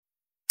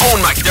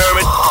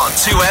McDermott on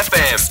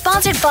 2FM.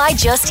 Sponsored by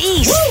Just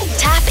Eat.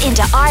 Tap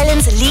into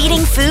Ireland's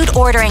leading food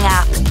ordering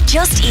app.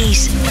 Just Eat.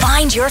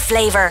 Find your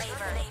flavour.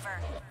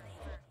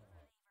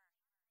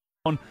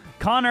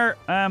 Conor,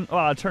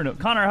 I'll turn it.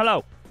 Conor,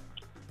 hello.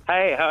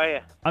 Hey, how are you?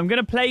 I'm going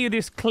to play you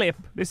this clip.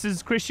 This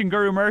is Christian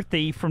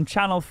Gurumurthy from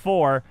Channel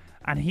 4,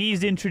 and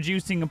he's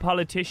introducing a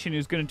politician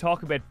who's going to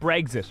talk about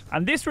Brexit.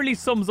 And this really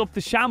sums up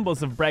the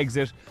shambles of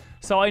Brexit.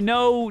 So I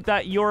know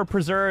that your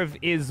preserve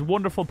is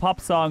wonderful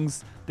pop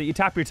songs that you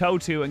tap your toe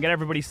to and get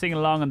everybody singing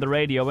along on the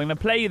radio. I'm going to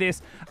play you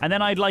this, and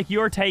then I'd like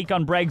your take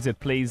on Brexit,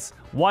 please.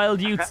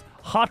 Wild Youth's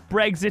hot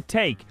Brexit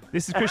take.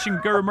 This is Christian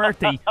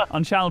Gurumurthy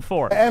on Channel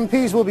 4.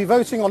 MPs will be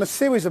voting on a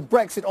series of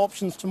Brexit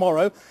options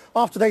tomorrow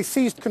after they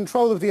seized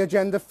control of the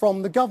agenda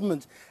from the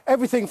government.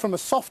 Everything from a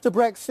softer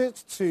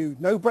Brexit to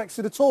no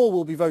Brexit at all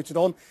will be voted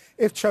on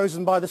if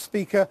chosen by the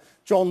Speaker,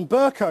 John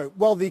Bercow.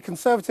 Well, the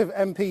Conservative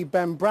MP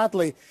Ben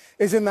Bradley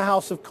is in the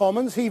House of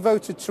Commons. He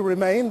voted to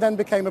remain, then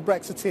became a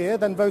Brexiteer,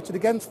 then voted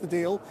against the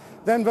deal,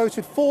 then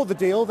voted for the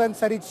deal, then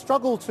said he'd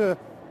struggle to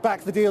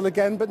back the deal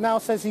again, but now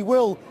says he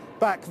will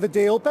back the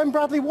deal. Ben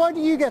Bradley, why do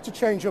you get to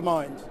change your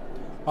mind?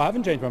 I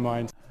haven't changed my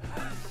mind.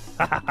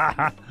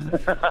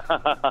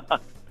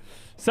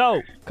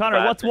 So,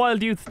 Conor, what's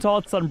Wild Youth's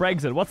thoughts on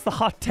Brexit? What's the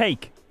hot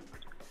take?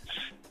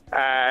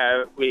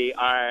 We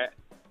are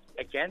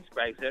against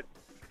Brexit,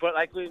 but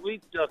like we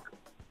look,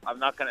 I'm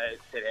not going to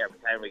sit here and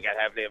pretend we get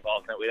heavily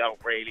involved in it. We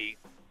don't really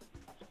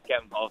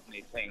get involved in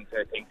these things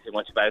or think too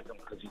much about them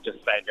because you just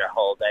spend your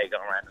whole day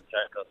going around in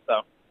circles.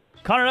 So,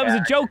 Conor, that was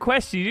a joke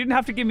question. You didn't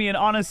have to give me an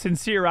honest,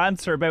 sincere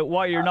answer about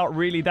why you're not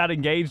really that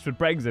engaged with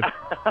Brexit.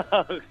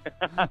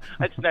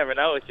 I just never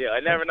know with you. I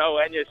never know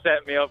when you're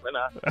setting me up or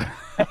not.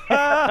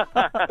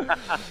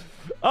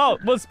 Oh,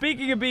 well,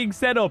 speaking of being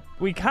set up,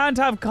 we can't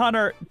have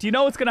Conor. Do you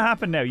know what's going to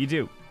happen now? You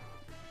do?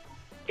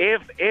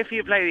 If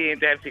you play the Ian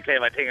Dempsey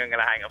clip, I think I'm going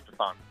to hang up the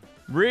phone.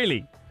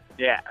 Really?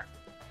 Yeah.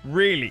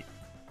 Really?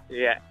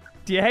 Yeah.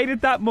 Do you hate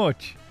it that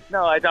much?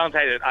 No, I don't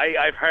hate it.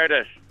 I've heard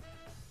it.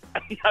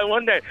 I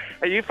wonder,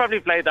 you probably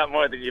played that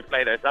more than you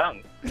played our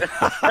song.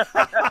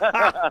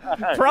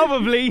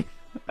 Probably.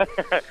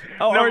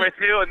 Number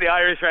 2 on the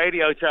Irish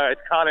radio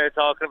charts, Conor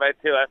talking about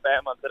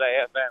 2FM on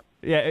Today FM.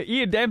 Yeah,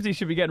 Ian Dempsey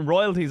should be getting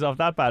royalties off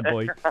that bad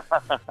boy.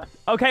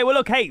 Okay, well,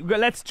 look, hey,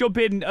 let's jump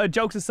in.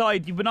 Jokes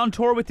aside, you've been on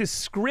tour with this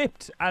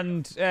script,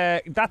 and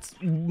that's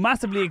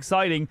massively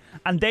exciting.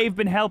 And they've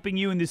been helping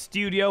you in the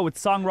studio with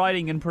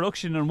songwriting and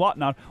production and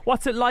whatnot.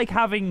 What's it like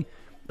having,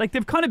 like,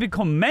 they've kind of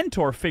become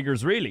mentor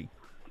figures, really?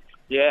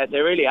 Yeah, they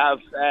really have.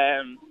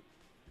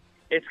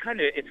 It's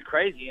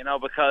crazy, you know,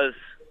 because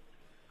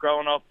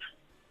growing up,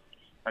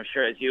 I'm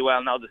sure as you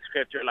well know, the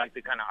script are like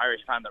the kind of Irish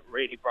band that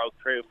really broke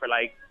through for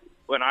like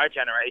when our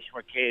generation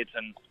were kids,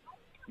 and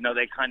you know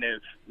they kind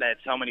of led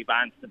so many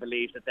bands to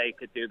believe that they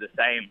could do the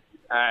same.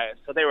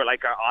 So they were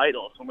like our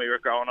idols when we were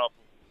growing up.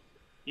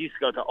 We used to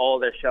go to all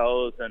their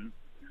shows, and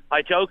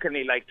I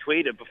jokingly like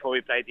tweeted before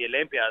we played the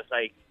Olympia. I was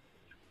like,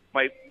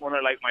 one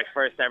of my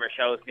first ever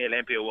shows in the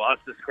Olympia was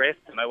the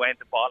script, and I went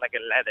and bought like a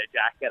leather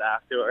jacket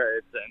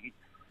afterwards, and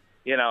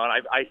you know,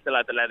 and I still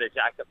had the leather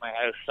jacket at my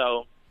house.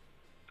 So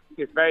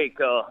it's very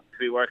cool to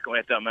be working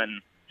with them,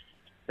 and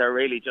they're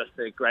really just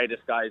the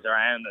greatest guys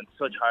around and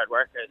such hard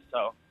workers.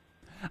 So,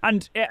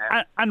 and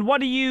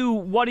what are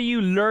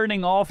you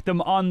learning off them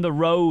on the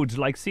road,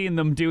 like seeing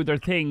them do their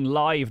thing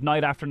live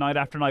night after night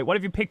after night? What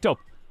have you picked up?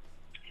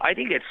 I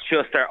think it's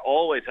just they're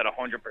always at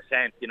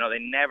 100%. You know, they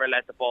never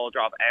let the ball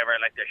drop ever.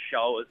 Like, their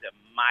show is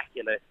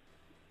immaculate.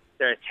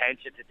 Their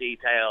attention to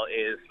detail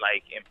is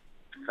like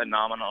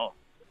phenomenal.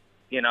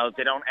 You know,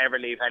 they don't ever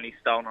leave any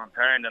stone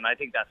unturned, and I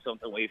think that's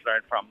something we've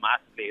learned from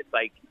massively. It's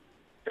like,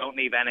 don't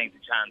leave anything to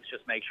chance.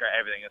 Just make sure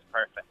everything is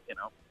perfect, you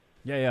know.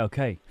 Yeah,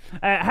 okay.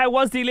 How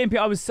was the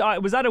Olympia? I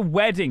was at a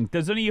wedding.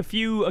 There's only a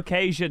few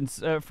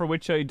occasions for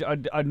which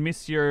I'd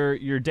miss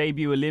your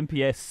debut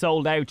Olympia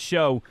sold-out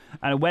show,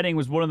 and a wedding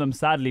was one of them,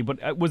 sadly.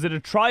 But was it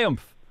a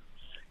triumph?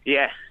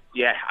 Yeah.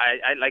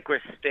 I like, we're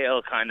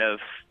still kind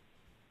of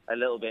a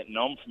little bit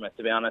numb from it,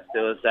 to be honest. It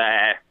was,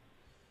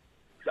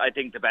 I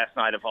think, the best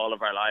night of all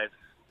of our lives.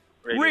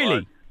 Really?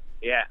 Was.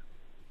 Yeah.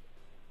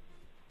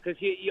 Because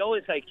you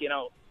always, like, you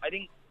know, I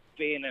think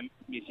being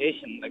a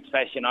musician, like,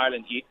 especially in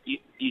Ireland,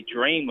 you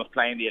dream of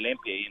playing the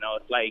Olympia, you know.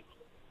 It's like,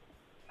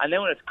 and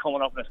then when it's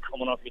coming up,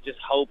 you just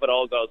hope it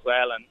all goes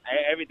well, and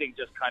everything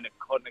just kind of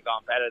couldn't have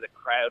gone better. The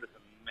crowd is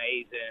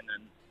amazing,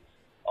 and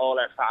all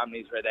our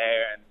families were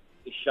there, and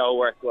the show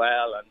worked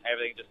well, and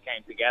everything just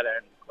came together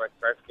and worked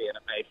perfectly, and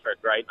it made for a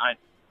great night.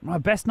 Oh,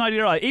 best night of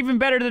your life. Even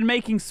better than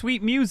making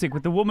sweet music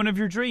with the woman of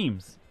your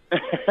dreams.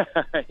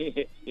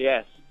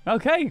 Yes.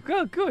 Okay,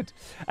 good.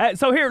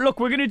 So here, look,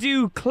 we're going to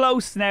do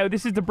Close now.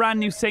 This is the brand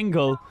new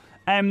single.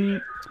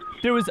 I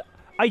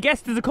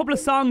guess there's a couple of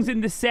songs in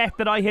the set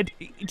that I had,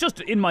 just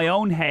in my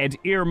own head,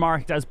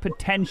 earmarked as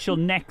potential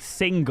next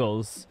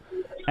singles.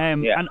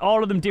 And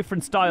all of them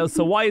different styles.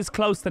 So why is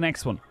Close the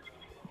next one?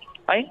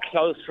 I think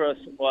Close for us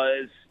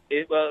was,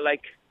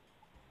 like,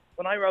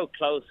 when I wrote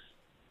Close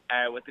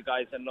with the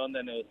guys in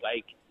London,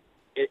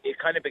 it it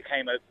kind of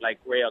became a like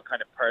real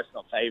kind of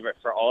personal favourite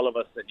for all of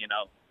us, and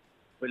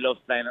we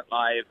loved playing it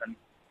live, and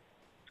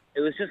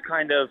it was just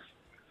kind of,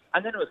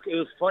 and then it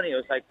was funny. It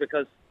was like,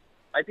 because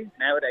I think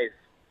nowadays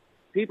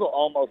people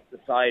almost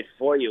decide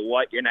for you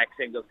what your next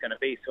single is going to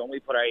be. So when we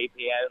put our EP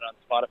out on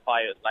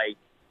Spotify, it was like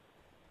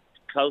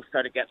Close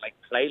started getting like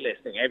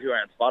playlisting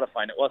everywhere on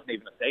Spotify, and it wasn't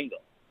even a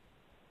single.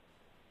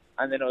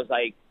 And then it was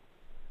like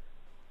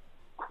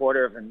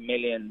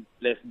 250,000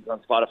 listens on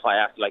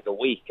Spotify after like a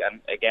week,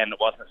 and again, it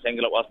wasn't a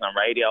single, it wasn't on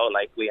radio,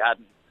 like we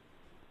hadn't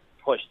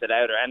pushed it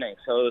out or anything.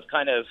 So it was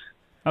kind of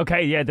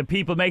okay. Yeah, the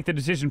people make the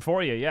decision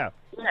for you. Yeah,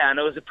 and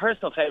it was a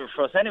personal favourite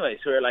for us anyway.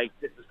 So we were like,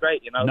 this is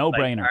great, no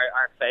brainer.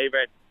 Our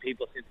favourite,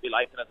 people seem to be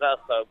liking it as well,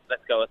 so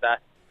let's go with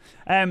that.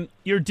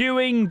 You're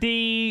doing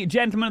the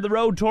Gentlemen of the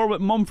Road tour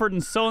with Mumford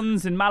and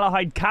Sons in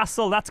Malahide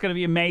Castle. That's going to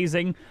be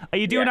amazing. Are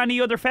you doing any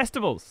other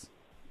festivals?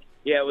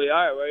 Yeah, we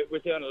are. We're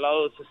doing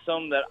loads. There's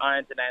some that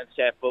aren't announced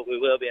yet, but we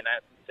will be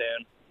announcing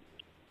soon.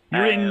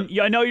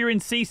 I know you're in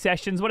C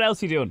Sessions. What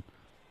else are you doing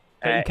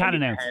that you can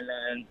announce?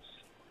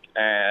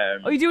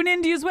 You're doing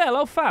Indy as well?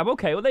 Oh, fab.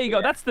 Okay, well, there you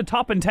go. That's the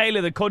top and tail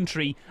of the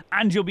country,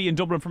 and you'll be in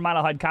Dublin for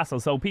Malahide Castle,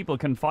 so people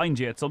can find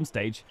you at some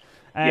stage.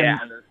 And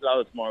there's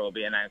loads more we'll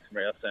be announcing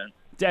real soon.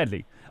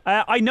 Deadly.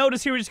 I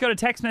noticed here we just got a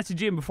text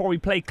message in before we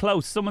play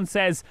Close. Someone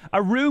says,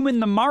 a room in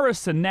the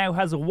Morrison now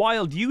has a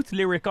Wild Youth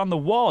lyric on the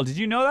wall. Did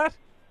you know that?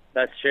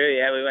 That's true,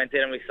 yeah. We went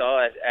in and we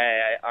saw it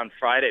on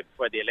Friday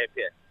before the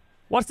Olympia.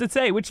 What's it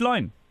say? Which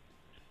line?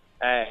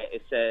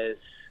 It says,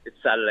 it's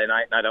Saturday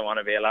night and I don't want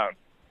to be alone.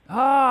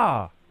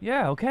 Ah,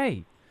 yeah,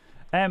 okay.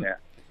 Yeah,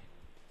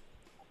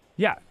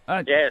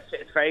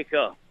 it's very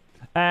cool.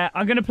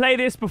 I'm going to play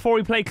this before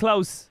we play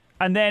Close,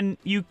 and then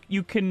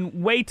you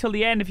can wait till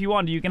the end if you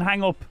want. You can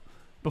hang up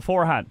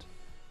beforehand.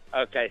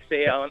 Okay,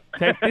 see you, Owen.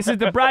 Okay, this is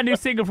the brand new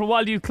single from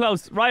Wild Youth,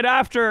 Close, right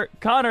after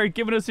Conor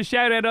giving us a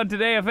shout out on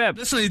Today FM.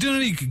 Listen, are you doing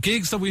any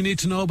gigs that we need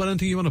to know about?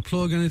 Anything you want to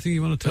plug? Anything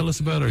you want to tell us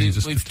about? Or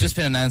we've just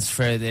been announced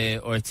for the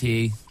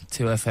RT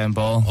 2FM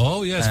ball.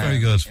 Oh yes, very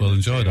good. We'll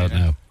enjoy that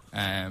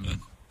now.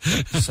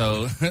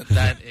 So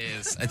that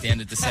is at the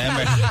end of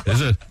December.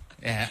 Is it?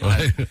 Yeah.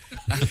 Right.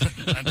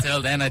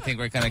 Until then, I think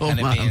we're going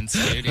to be in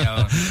studio.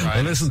 Right.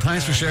 Well, listen,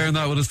 thanks for sharing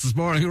that with us this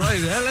morning. Right,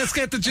 let's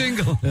get the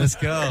jingle. Let's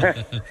go.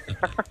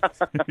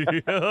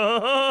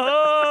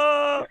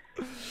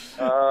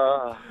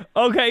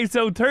 Okay,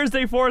 so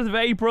Thursday, 4th of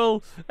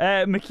April,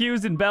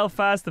 McHugh's in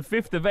Belfast. The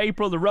 5th of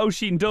April, the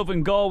Roisin Dove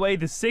in Galway.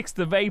 The 6th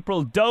of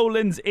April,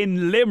 Dolan's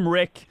in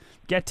Limerick.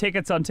 Get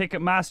tickets on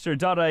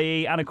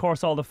ticketmaster.ie, and of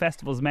course all the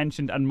festivals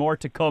mentioned and more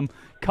to come.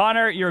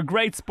 Conor, you're a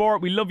great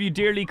sport. We love you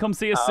dearly. Come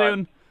see us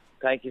soon.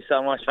 Thank you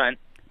so much, man.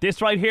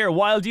 This right here,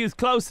 Wild Youth,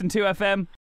 Close in 2FM.